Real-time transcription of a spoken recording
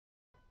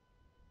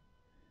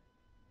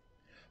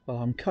Well,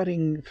 I'm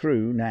cutting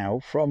through now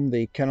from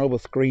the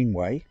Kenilworth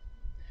Greenway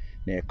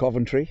near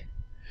Coventry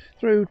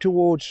through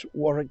towards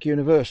Warwick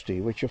University,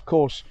 which of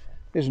course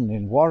isn't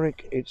in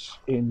Warwick, it's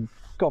in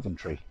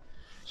Coventry.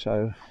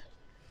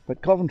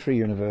 But Coventry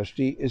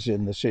University is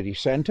in the city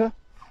centre,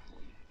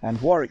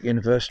 and Warwick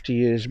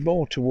University is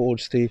more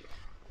towards the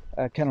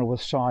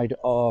Kenilworth side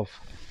of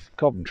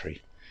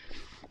Coventry.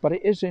 But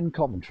it is in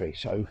Coventry,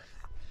 so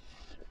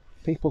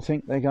people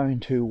think they're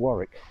going to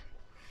Warwick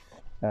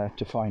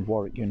to find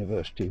Warwick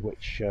University,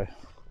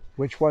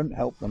 which won't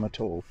help them at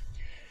all.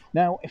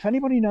 Now, if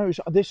anybody knows,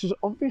 this is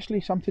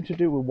obviously something to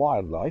do with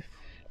wildlife.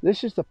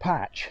 This is the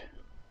patch.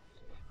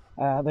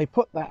 They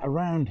put that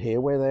around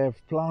here where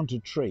they've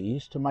planted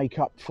trees to make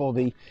up for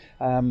the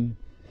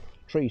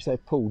trees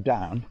they've pulled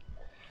down,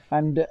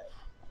 and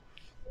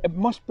it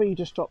must be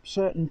to stop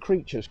certain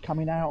creatures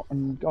coming out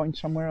and going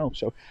somewhere else.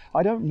 So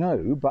I don't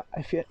know, but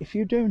if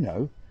you do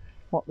know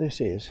what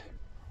this is,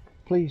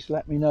 please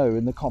let me know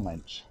in the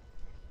comments.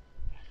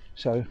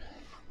 So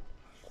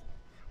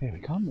here we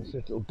come. This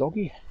little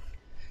doggy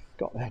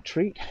got their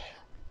treat.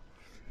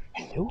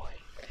 Hello,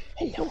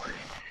 hello.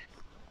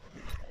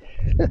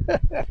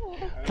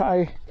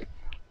 Hi.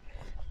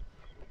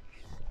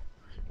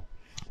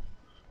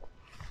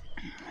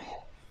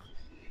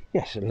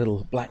 Yes, a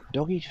little black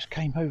doggy just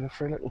came over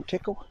for a little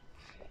tickle.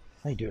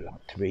 They do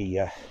like to be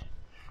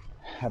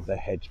have their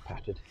heads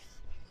patted,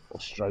 or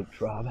stroked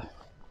rather.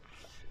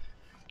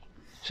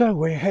 So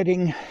we're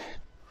heading,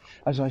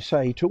 as I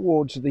say,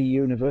 towards the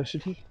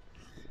university.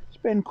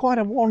 It's been quite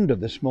a wander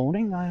this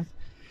morning.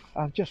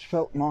 I've just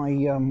felt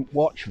my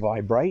watch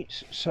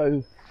vibrate,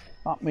 so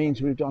that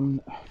means I've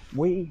done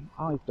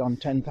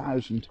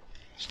 10,000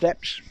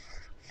 steps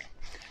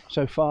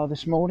so far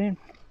this morning.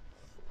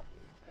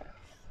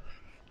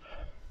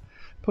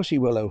 Pussy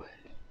willow,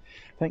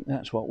 I think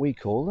that's what we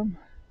call them.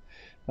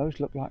 Those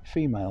look like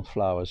female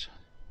flowers.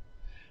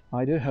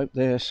 I do hope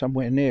they're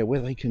somewhere near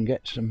where they can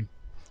get some.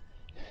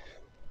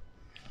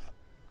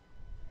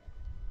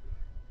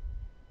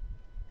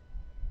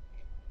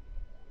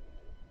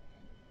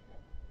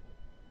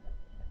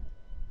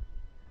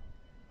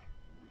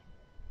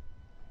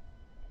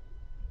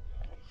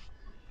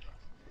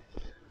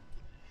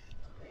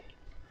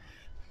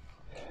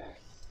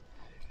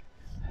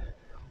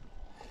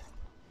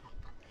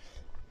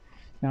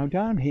 Now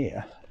down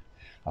here,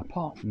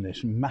 apart from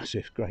this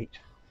massive great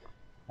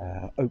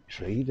oak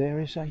tree, there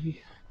is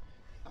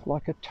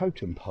like a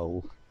totem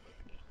pole.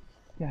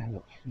 Yeah,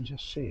 look, you can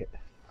just see it.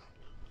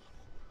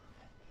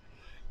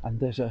 And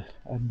there's a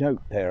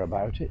note there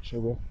about it, so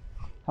we'll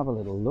have a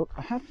little look.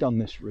 I have done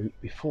this route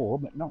before,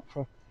 but not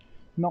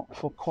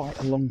for quite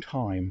a long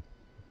time.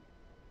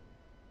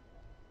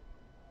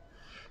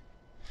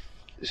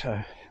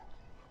 So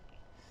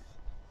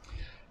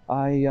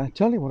I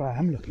tell you what I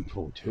am looking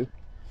forward to.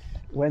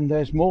 When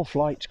there's more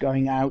flights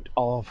going out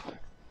of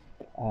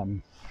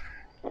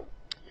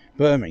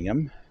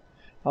Birmingham,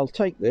 I'll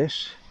take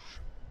this,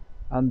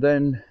 and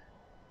then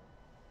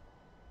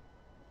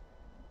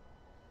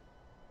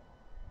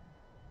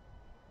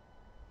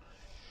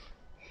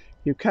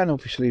you can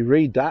obviously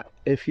read that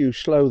if you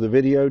slow the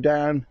video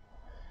down,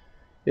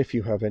 if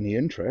you have any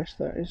interest,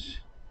 that is.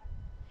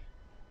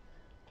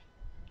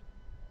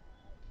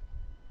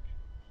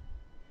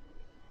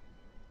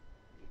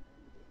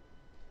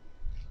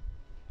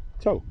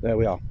 So there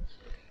we are.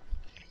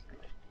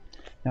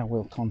 Now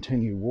we'll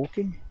continue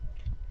walking.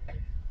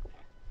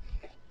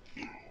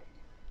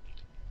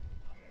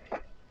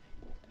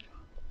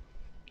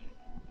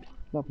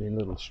 Lovely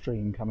little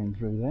stream coming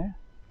through there.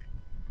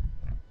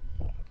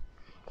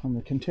 And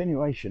the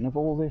continuation of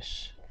all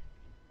this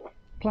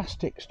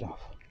plastic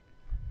stuff.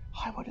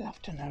 I would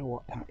love to know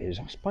what that is.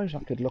 I suppose I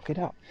could look it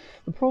up.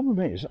 The problem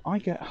is I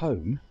get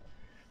home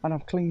and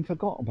I've clean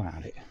forgot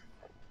about it.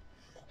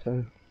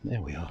 So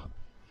there we are.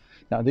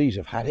 Now these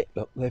have had it,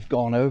 look, they've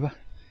gone over.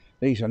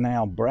 These are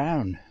now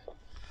brown.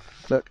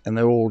 Look, and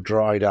they're all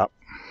dried up.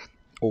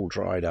 All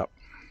dried up.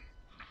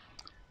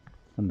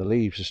 And the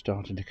leaves are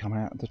starting to come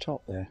out at the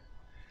top there.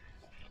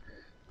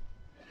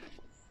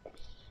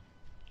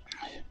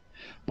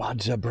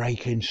 Buds are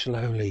breaking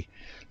slowly.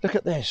 Look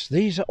at this.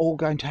 These are all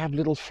going to have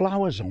little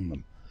flowers on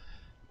them.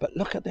 But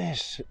look at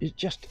this. It's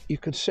just, you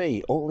can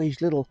see all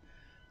these little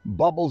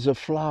bubbles of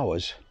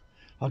flowers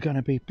are going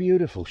to be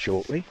beautiful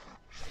shortly.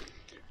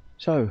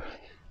 So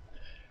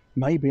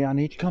maybe I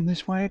need to come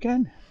this way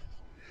again.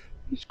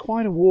 It's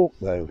quite a walk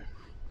though.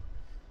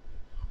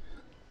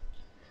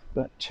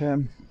 But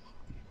I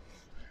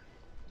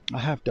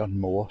have done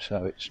more,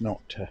 so it's not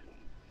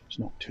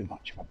too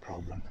much of a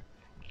problem.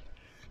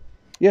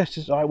 Yes,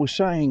 as I was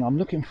saying, I'm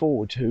looking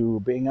forward to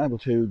being able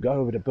to go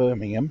over to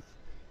Birmingham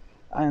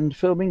and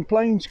filming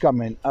planes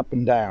coming up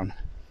and down.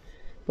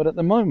 But at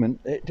the moment,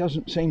 it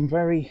doesn't seem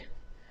very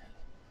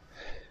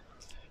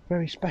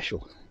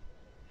special.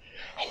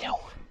 Hello,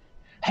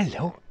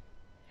 hello,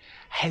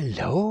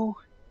 hello,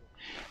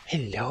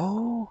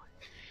 hello,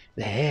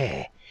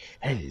 there,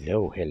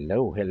 hello,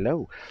 hello,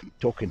 hello.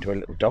 Talking to a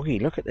little doggy,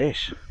 look at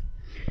this.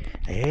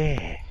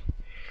 There,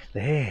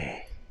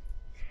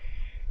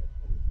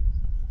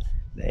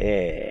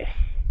 There.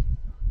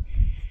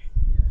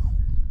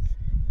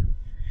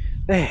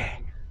 There.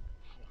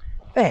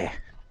 There.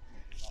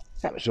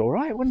 That was all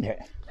right, wasn't it?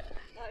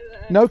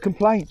 No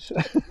complaints.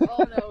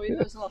 Oh no, he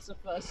does lots of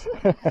fuss.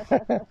 Oh,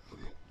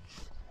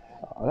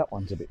 that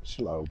one's a bit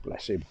slow,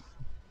 bless him.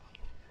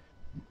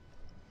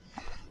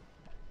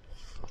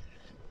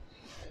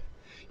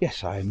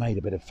 Yes, I made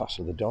a bit of fuss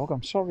of the dog.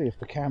 I'm sorry if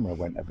the camera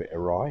went a bit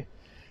awry.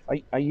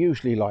 I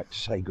usually like to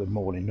say good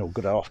morning or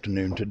good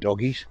afternoon to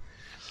doggies.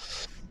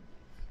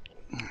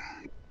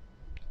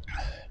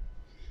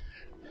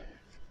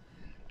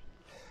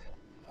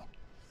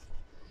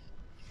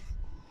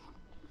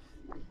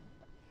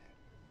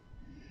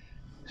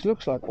 It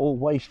looks like all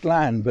waste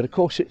land, but of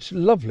course it's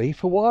lovely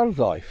for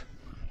wildlife.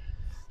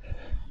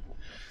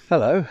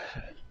 Hello.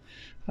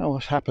 Oh,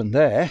 what's happened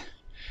there?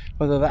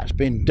 Whether that's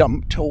been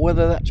dumped or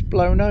whether that's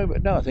blown over.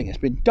 No, I think it's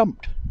been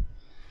dumped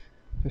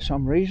for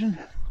some reason.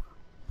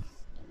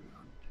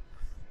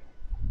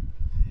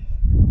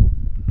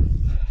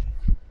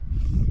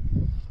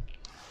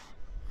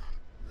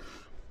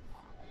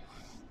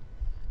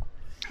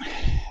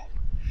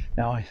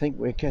 Now I think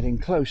we're getting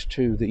close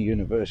to the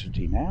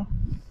university now.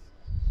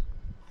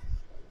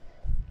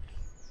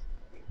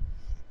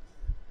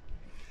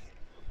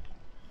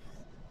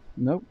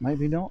 Nope,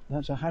 maybe not.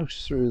 That's a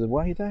house through the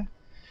way there.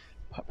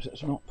 Perhaps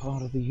that's not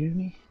part of the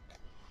uni.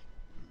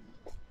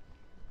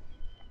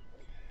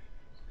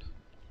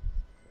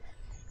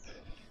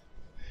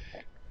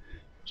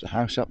 There's a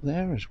house up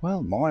there as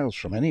well, miles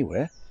from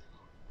anywhere.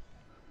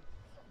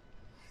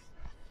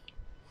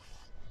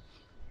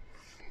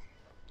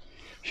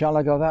 Shall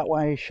I go that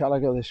way? Shall I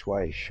go this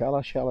way? Shall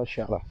I? Shall I?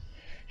 Shall I?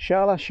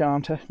 Shall I?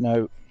 Shan't I?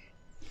 No.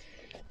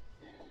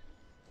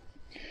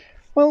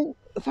 Well,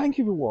 thank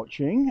you for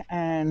watching,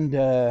 and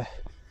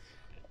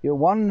you're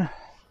one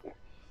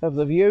of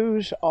the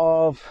views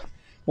of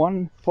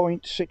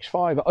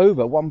 1.65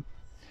 over one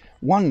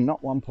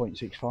not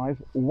 1.65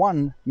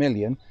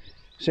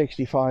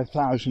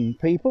 1,065,000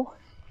 people.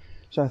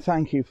 So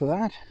thank you for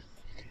that.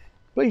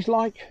 Please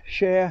like,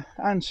 share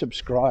and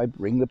subscribe,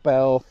 ring the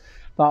bell.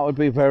 That would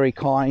be very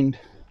kind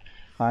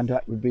and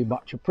that would be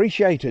much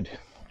appreciated.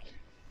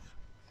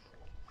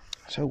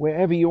 So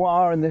wherever you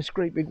are in this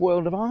great big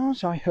world of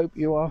ours, I hope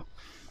you are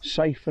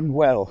safe and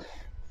well.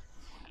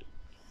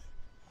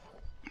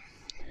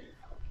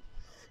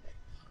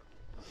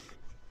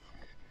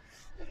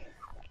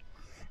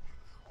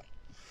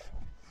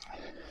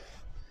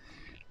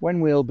 When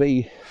we'll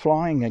be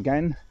flying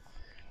again,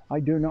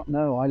 I do not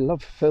know. I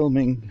love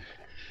filming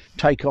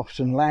takeoffs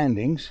and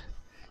landings.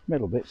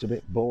 Middle bit's a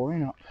bit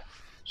boring, up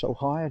so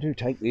high. I do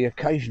take the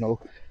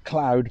occasional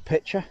cloud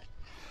picture.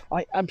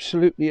 I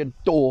absolutely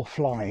adore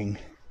flying.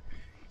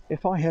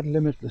 If I had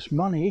limitless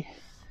money,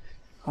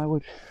 I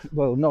would,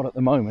 well, not at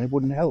the moment, it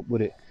wouldn't help,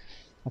 would it?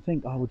 I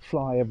think I would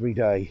fly every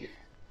day.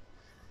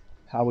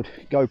 I would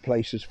go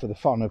places for the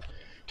fun of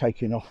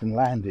taking off and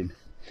landing.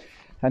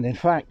 And in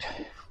fact,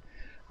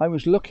 I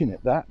was looking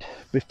at that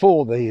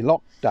before the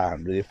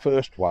lockdown, the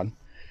first one,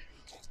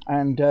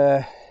 and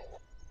I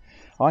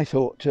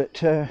thought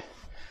that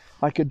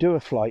I could do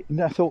a flight,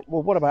 and I thought,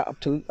 well, what about up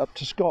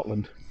to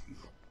Scotland?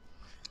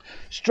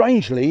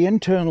 Strangely,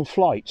 internal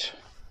flights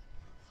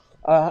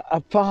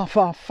are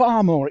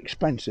far more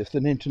expensive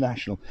than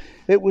international.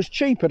 It was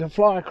cheaper to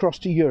fly across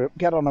to Europe,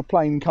 get on a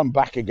plane and come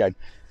back again,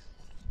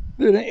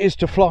 than it is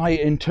to fly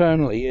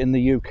internally in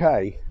the UK.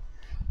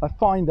 I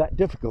find that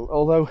difficult,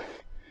 although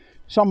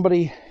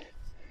somebody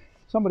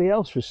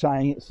else was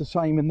saying it's the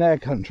same in their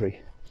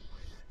country.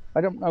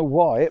 I don't know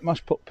why. It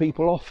must put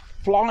people off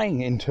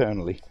flying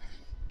internally.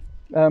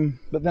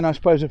 But then I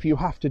suppose if you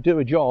have to do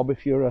a job,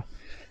 if you're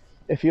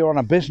on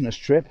a business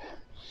trip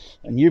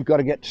and you've got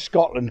to get to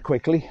Scotland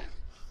quickly.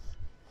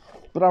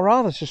 But I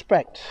rather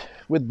suspect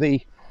with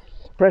the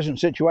present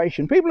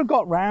situation, people have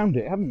got round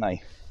it, haven't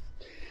they?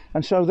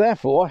 And so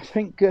therefore, I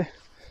think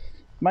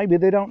maybe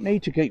they don't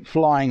need to keep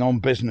flying on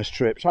business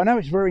trips. I know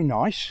it's very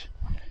nice,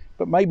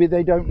 but maybe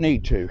they don't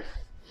need to.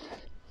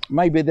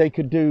 Maybe they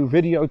could do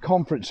video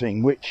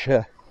conferencing, which,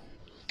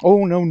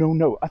 oh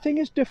no, I think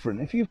it's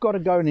different. If you've got to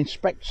go and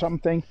inspect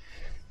something,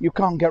 you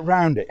can't get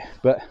round it.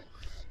 But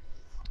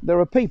there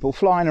are people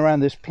flying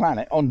around this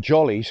planet on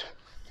jollies,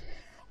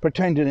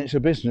 pretending it's a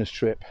business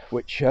trip,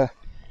 which,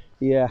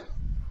 yeah.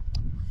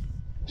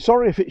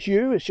 Sorry if it's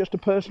you, it's just a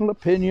personal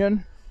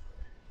opinion.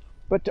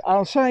 But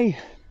I'll say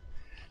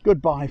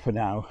goodbye for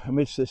now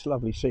amidst this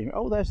lovely scenery.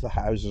 Oh, there's the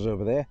houses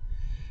over there.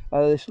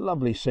 This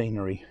lovely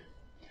scenery.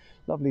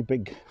 Lovely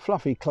big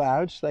fluffy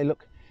clouds. They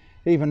look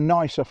even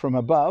nicer from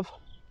above.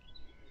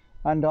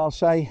 And I'll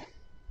say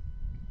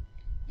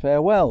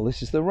farewell.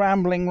 This is the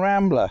Rambling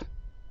Rambler.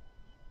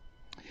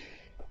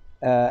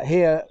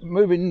 Here,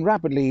 moving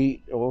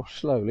rapidly or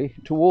slowly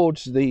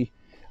towards the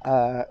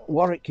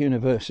Warwick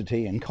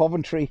University in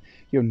Coventry,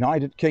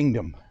 United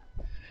Kingdom.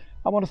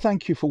 I want to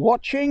thank you for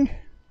watching,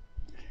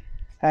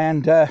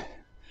 and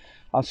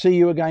I'll see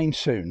you again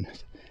soon.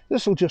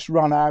 This will just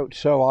run out,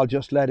 so I'll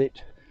just let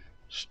it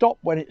stop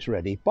when it's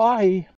ready. Bye.